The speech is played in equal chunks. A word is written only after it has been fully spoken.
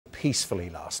peacefully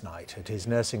last night at his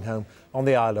nursing home on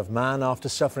the Isle of Man after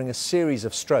suffering a series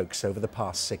of strokes over the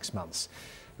past 6 months.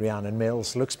 Rhiannon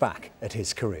Mills looks back at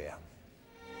his career.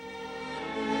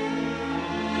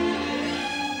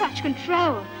 Such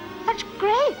control, such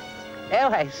grace.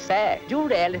 Oh, I say, do you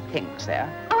really think so?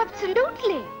 Oh,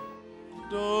 absolutely.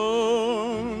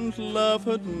 Don't laugh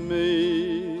at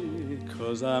me,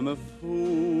 'cause I'm a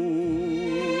fool.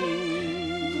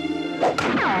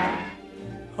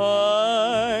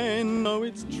 I know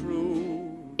it's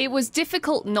true. It was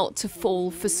difficult not to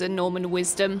fall for Sir Norman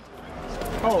Wisdom.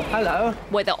 Oh, hello.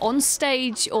 Whether on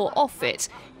stage or off it,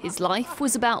 his life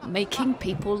was about making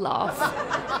people laugh.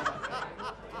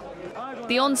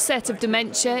 The onset of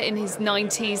dementia in his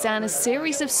 90s and a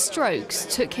series of strokes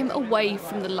took him away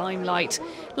from the limelight.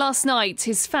 Last night,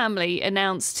 his family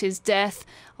announced his death,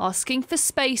 asking for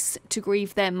space to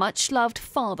grieve their much-loved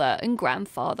father and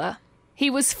grandfather. He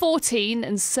was 14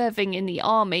 and serving in the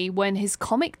army when his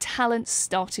comic talent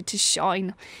started to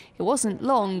shine. It wasn't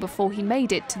long before he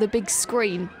made it to the big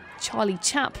screen, Charlie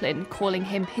Chaplin calling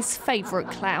him his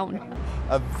favourite clown.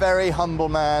 A very humble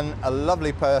man, a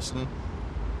lovely person,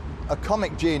 a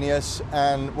comic genius,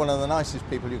 and one of the nicest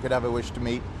people you could ever wish to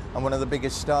meet, and one of the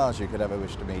biggest stars you could ever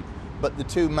wish to meet. But the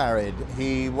two married.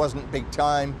 He wasn't big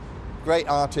time, great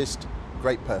artist,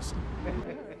 great person.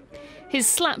 His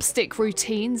slapstick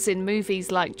routines in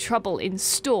movies like Trouble in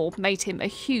Store made him a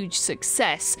huge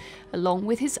success, along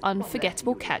with his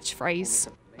unforgettable catchphrase.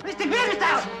 Mr.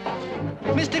 Grimstone!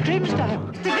 Mr.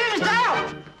 Grimstone! Mr.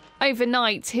 Grimstone!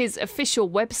 Overnight, his official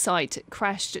website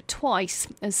crashed twice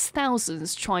as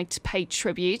thousands tried to pay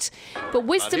tribute. But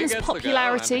Wisdom's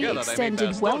popularity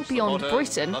extended well beyond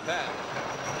Britain.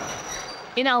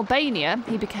 In Albania,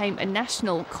 he became a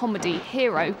national comedy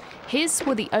hero. His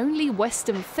were the only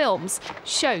Western films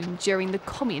shown during the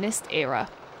communist era.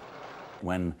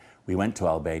 When we went to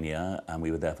Albania, and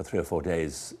we were there for 3 or 4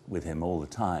 days with him all the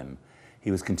time,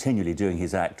 he was continually doing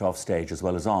his act off stage as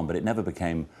well as on, but it never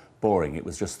became boring. It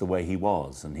was just the way he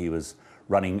was, and he was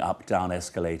running up, down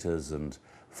escalators and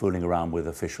fooling around with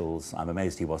officials. I'm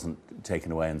amazed he wasn't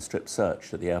taken away and strip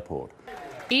searched at the airport.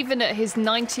 Even at his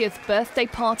 90th birthday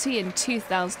party in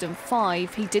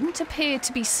 2005, he didn't appear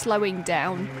to be slowing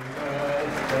down.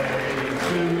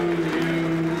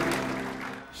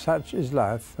 Such is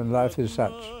life, and life is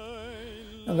such.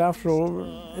 And after all,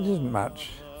 it isn't much.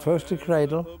 First a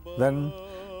cradle, then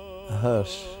a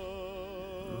hearse.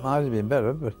 Might have been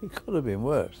better, but it could have been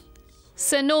worse.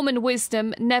 Sir Norman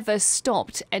Wisdom never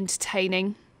stopped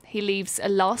entertaining. He leaves a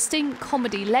lasting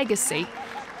comedy legacy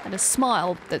and a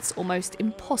smile that's almost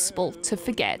impossible to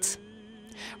forget.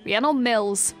 Rhiannon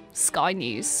Mills, Sky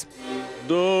News.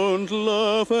 Don't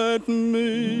laugh at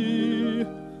me,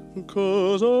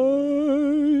 'cause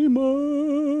I'm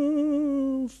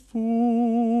a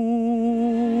fool.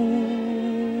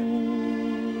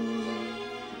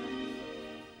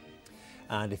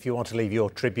 And if you want to leave your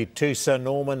tribute to Sir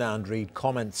Norman and read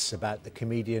comments about the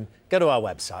comedian, go to our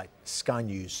website,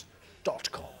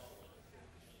 skynews.com.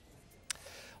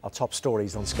 Our top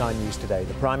stories on Sky News today.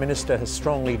 The Prime Minister has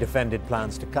strongly defended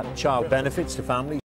plans to cut child benefits to families